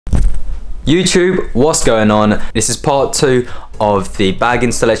YouTube, what's going on? This is part 2 of the bag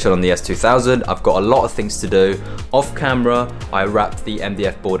installation on the S2000. I've got a lot of things to do. Off camera, I wrapped the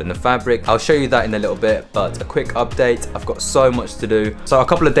MDF board in the fabric. I'll show you that in a little bit, but a quick update. I've got so much to do. So a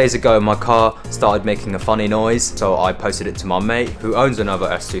couple of days ago, my car started making a funny noise. So I posted it to my mate who owns another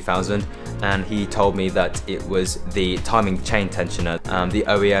S2000. And he told me that it was the timing chain tensioner. The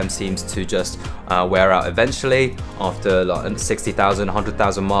OEM seems to just wear out eventually after like 60,000,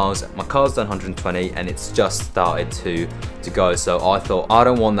 100,000 miles. My car's done 120 and it's just started to go. So I thought, I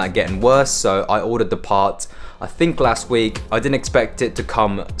don't want that getting worse. So I ordered the part, I think last week. I didn't expect it to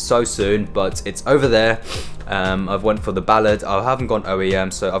come so soon, but it's over there. I've went for the Ballad. I haven't gone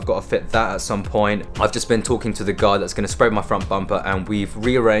OEM, so I've got to fit that at some point. I've just been talking to the guy that's going to spray my front bumper, and we've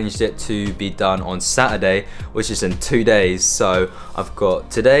rearranged it to be done on Saturday, which is in 2 days. So I've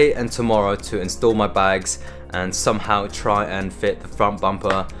got today and tomorrow to install my bags and somehow try and fit the front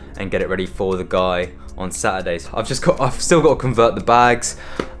bumper and get it ready for the guy on Saturdays. I've still got to convert the bags.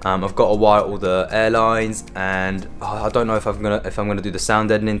 I've got to wire all the airlines, and I don't know if I'm gonna do the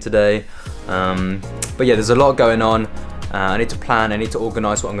sound editing today. But yeah, there's a lot going on. I need to plan, I need to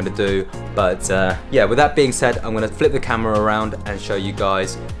organize what I'm gonna do. But yeah, with that being said, I'm gonna flip the camera around and show you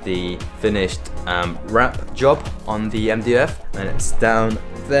guys the finished wrap job on the MDF, and it's down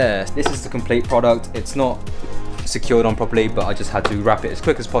there. This is the complete product. It's not secured on properly, but I just had to wrap it as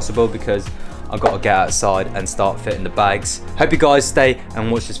quick as possible because I've got to get outside and start fitting the bags. Hope you guys stay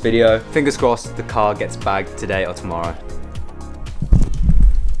and watch this video. Fingers crossed the car gets bagged today or tomorrow.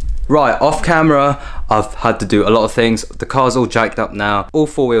 Right, off camera, I've had to do a lot of things. The car's all jacked up now. All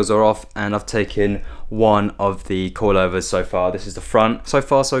 4 wheels are off, and I've taken one of the coilovers so far. This is the front. So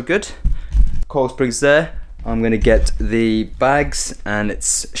far, so good. Coil springs there. I'm gonna get the bags, and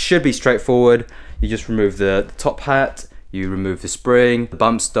it should be straightforward. You just remove the top hat, you remove the spring, the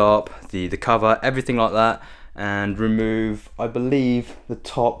bump stop, the cover, everything like that, and remove, I believe, the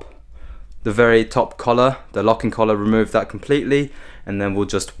very top collar, the locking collar, remove that completely, and then we'll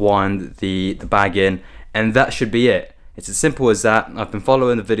just wind the bag in, and that should be it. It's as simple as that. I've been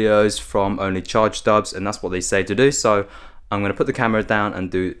following the videos from Only Charge Stubs, and that's what they say to do, so I'm gonna put the camera down and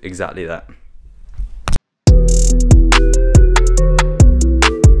do exactly that.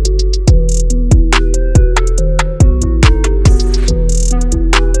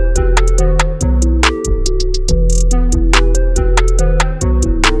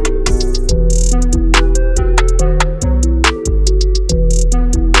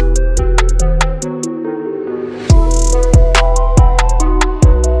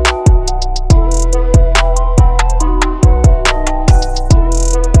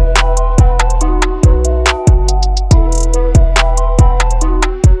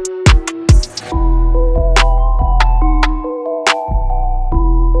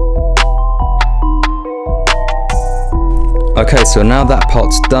 Okay, so now that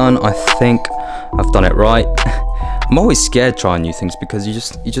part's done, I think I've done it right. I'm always scared trying new things because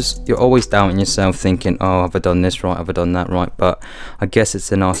you're always doubting yourself, thinking, oh, have I done this right, have I done that right? But I guess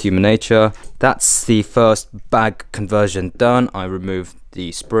it's in our human nature. That's the first bag conversion done. I removed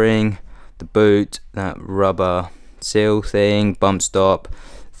the spring, the boot, that rubber seal thing, bump stop,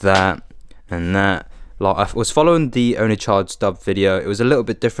 that and that. Like, I was following the Only Charge Stub video. It was a little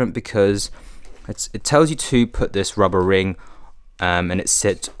bit different because it tells you to put this rubber ring and it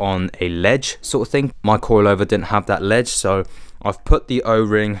sits on a ledge sort of thing. My coilover didn't have that ledge, so I've put the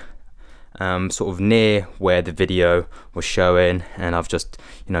O-ring sort of near where the video was showing, and I've just,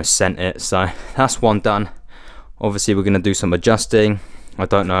 you know, sent it. So that's one done. Obviously we're going to do some adjusting. I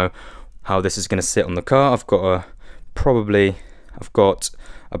don't know how this is going to sit on the car. I've got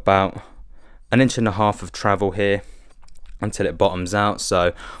about 1.5 inches of travel here until it bottoms out,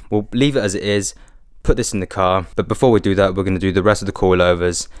 so we'll leave it as it is, put this in the car. But before we do that, we're going to do the rest of the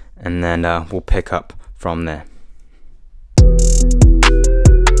coilovers, and then we'll pick up from there.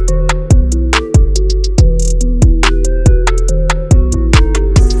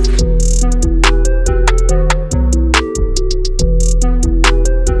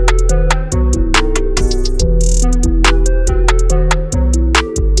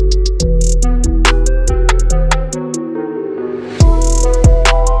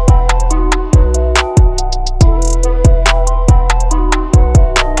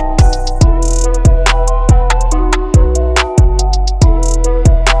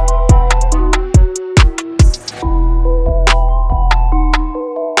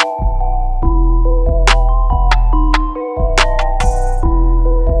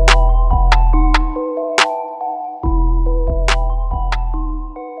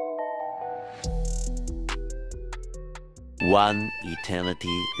 One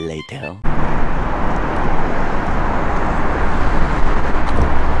eternity later.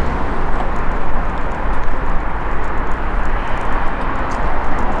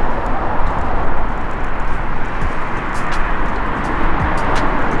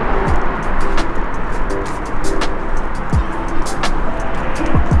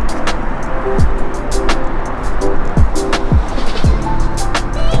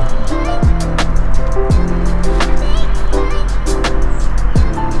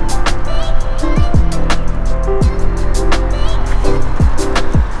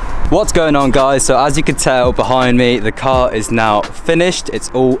 What's going on, guys? So as you can tell behind me, the car is now finished. It's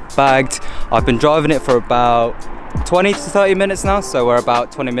all bagged. I've been driving it for about 20 to 30 minutes now, so we're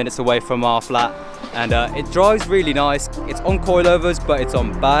about 20 minutes away from our flat, and it drives really nice. It's on coilovers, but it's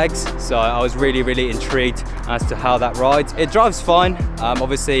on bags, so I was really intrigued as to how that rides. It drives fine.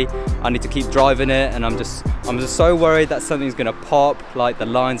 Obviously I need to keep driving it, and I'm just so worried that something's gonna pop, like the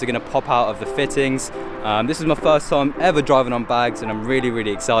lines are gonna pop out of the fittings. This is my first time ever driving on bags, and I'm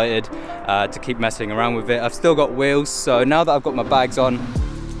really excited to keep messing around with it. I've still got wheels, so now that I've got my bags on,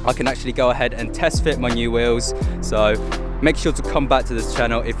 I can actually go ahead and test fit my new wheels. So make sure to come back to this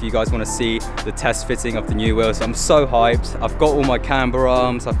channel if you guys want to see the test fitting of the new wheels. I'm so hyped. I've got all my camber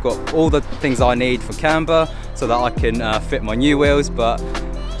arms, I've got all the things I need for camber so that I can fit my new wheels. But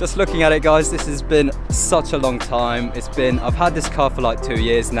just looking at it, guys, this has been such a long time. I've had this car for like 2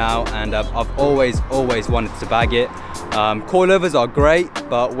 years now, and I've always wanted to bag it. Coilovers are great,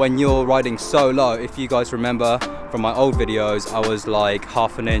 but when you're riding so low, if you guys remember from my old videos, I was like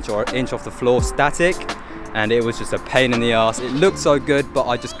 ½ an inch or an inch off the floor static, and it was just a pain in the ass. It looked so good, but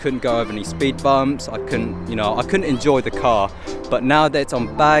I just couldn't go over any speed bumps. I couldn't enjoy the car. But now that it's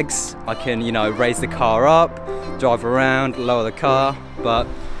on bags, I can, raise the car up, drive around, lower the car. But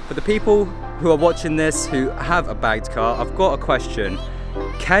for the people who are watching this who have a bagged car, I've got a question.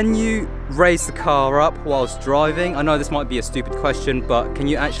 Can you raise the car up whilst driving? I know this might be a stupid question, but can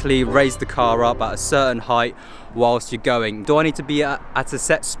you actually raise the car up at a certain height whilst you're going? Do I need to be at a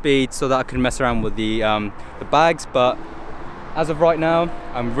set speed so that I can mess around with the bags? But as of right now,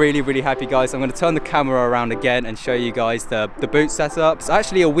 I'm really happy, guys. I'm going to turn the camera around again and show you guys the boot setup. It's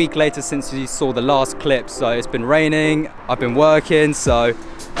actually a week later since you saw the last clip, so it's been raining, I've been working, so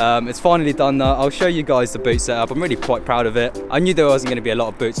it's finally done now. I'll show you guys the boot setup. I'm really quite proud of it. I knew there wasn't going to be a lot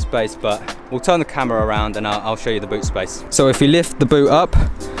of boot space, but we'll turn the camera around and I'll show you the boot space. So if you lift the boot up,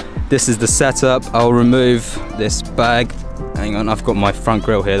 this is the setup. I'll remove this bag. Hang on, I've got my front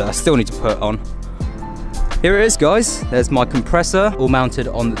grille here that I still need to put on. Here it is, guys. There's my compressor all mounted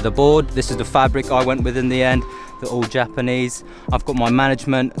on the board. This is the fabric I went with in the end. They're all Japanese. I've got my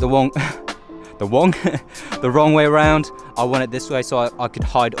management, the wrong way around. I want it this way so I could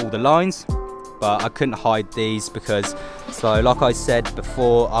hide all the lines, but I couldn't hide these because, so like I said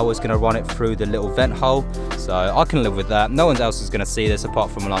before, I was gonna run it through the little vent hole, so I can live with that. No one else is gonna see this apart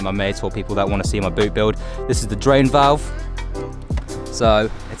from like my mates or people that want to see my boot build. This is the drain valve,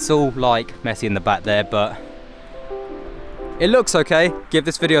 so it's all like messy in the back there, but it looks okay. Give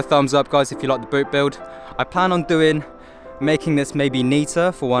this video a thumbs up, guys, if you like the boot build. I plan on making this maybe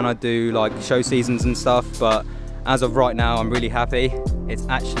neater for when I do like show seasons and stuff, but as of right now, I'm really happy. It's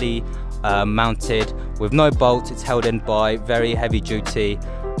actually mounted with no bolt. It's held in by very heavy duty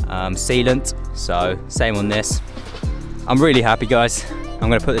sealant, so same on this. I'm really happy, guys.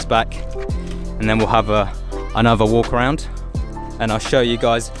 I'm gonna put this back and then we'll have another walk around and I'll show you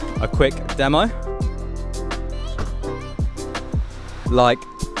guys a quick demo. Like,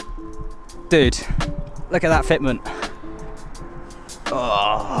 dude, look at that fitment.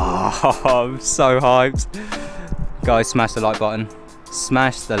 Oh, I'm so hyped. Guys, smash the like button.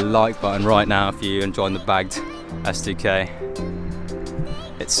 Smash the like button right now if you're enjoying the bagged S2K.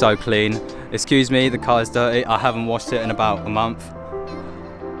 It's so clean. Excuse me, the car is dirty. I haven't washed it in about a month,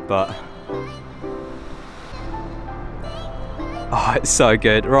 but oh, it's so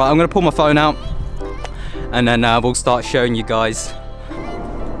good. Right, I'm gonna pull my phone out and then we'll start showing you guys.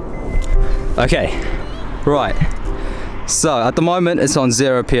 Okay, right. So at the moment it's on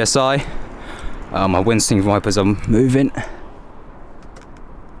 0 PSI. My windscreen wipers are moving.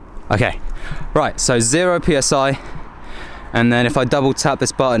 Okay, right, so 0 PSI, and then if I double tap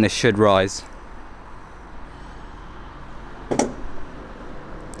this button, it should rise.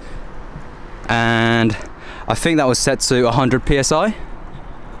 And I think that was set to 100 PSI.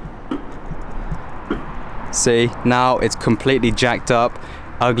 See, now it's completely jacked up.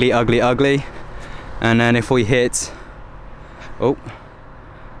 Ugly. And then if we hit, oh,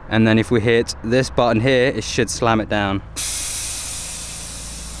 and then if we hit this button here, it should slam it down.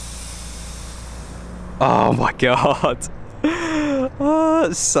 Oh my god.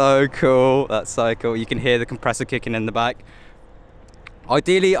 That's so cool. That's so cool. You can hear the compressor kicking in the back.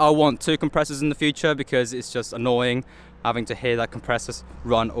 Ideally, I want 2 compressors in the future because it's just annoying having to hear that compressor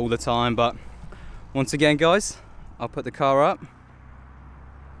run all the time. But once again, guys, I'll put the car up.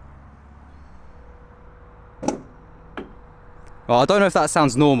 Well, I don't know if that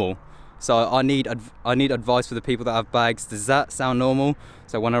sounds normal, so I need advice for the people that have bags. Does that sound normal?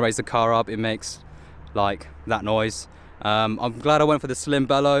 So when I raise the car up, it makes like that noise. I'm glad I went for the slim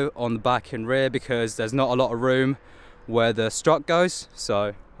bellow on the back and rear because there's not a lot of room where the strut goes,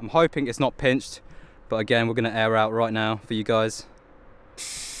 so I'm hoping it's not pinched. But again, we're going to air out right now for you guys.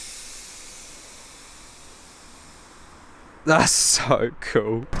 That's so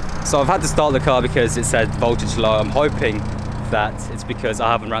cool. So I've had to start the car because it said voltage low. I'm hoping that it's because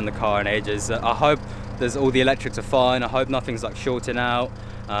I haven't ran the car in ages. I hope all the electrics are fine. I hope nothing's like shorting out.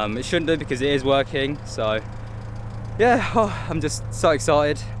 It shouldn't do because it is working. So yeah, I'm just so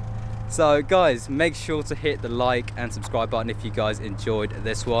excited. So guys, make sure to hit the like and subscribe button if you guys enjoyed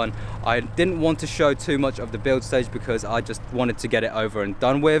this one. I didn't want to show too much of the build stage because I just wanted to get it over and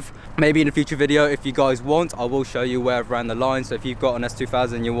done with. Maybe in a future video, if you guys want, I will show you where I've ran the line. So if you've got an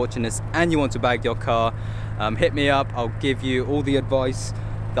S2000 and you're watching this and you want to bag your car, hit me up. I'll give you all the advice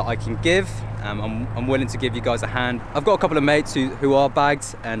that I can give. I'm willing to give you guys a hand. I've got a couple of mates who are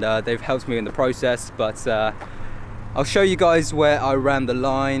bagged and they've helped me in the process, but I'll show you guys where I ran the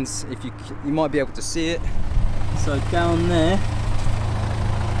lines. If you might be able to see it. So down there,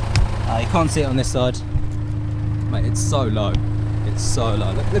 you can't see it on this side. Mate, it's so low. It's so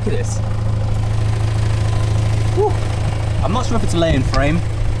low. Look at this. Woo. I'm not sure if it's lay in frame.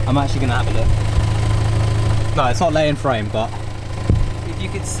 I'm actually gonna have a look. No, it's not lay in frame, but if you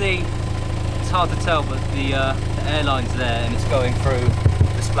could see, it's hard to tell, but the airline's there and it's going through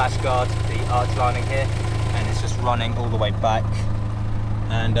the splash guard, the arch lining here. And it's just running all the way back,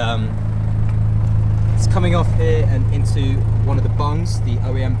 and it's coming off here and into one of the bungs, the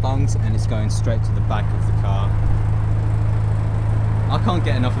OEM bungs, and it's going straight to the back of the car. I can't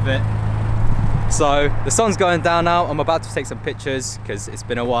get enough of it. So the sun's going down now. I'm about to take some pictures because it's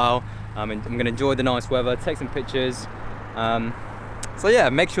been a while. I'm going to enjoy the nice weather, take some pictures. So yeah,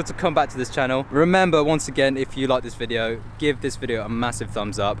 make sure to come back to this channel. Remember, once again, if you like this video, give this video a massive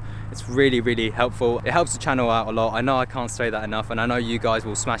thumbs up. It's really, really helpful. It helps the channel out a lot. I know I can't say that enough, and I know you guys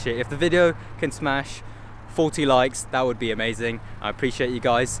will smash it. If the video can smash 40 likes, that would be amazing. I appreciate you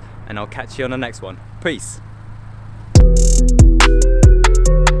guys, and I'll catch you on the next one. Peace.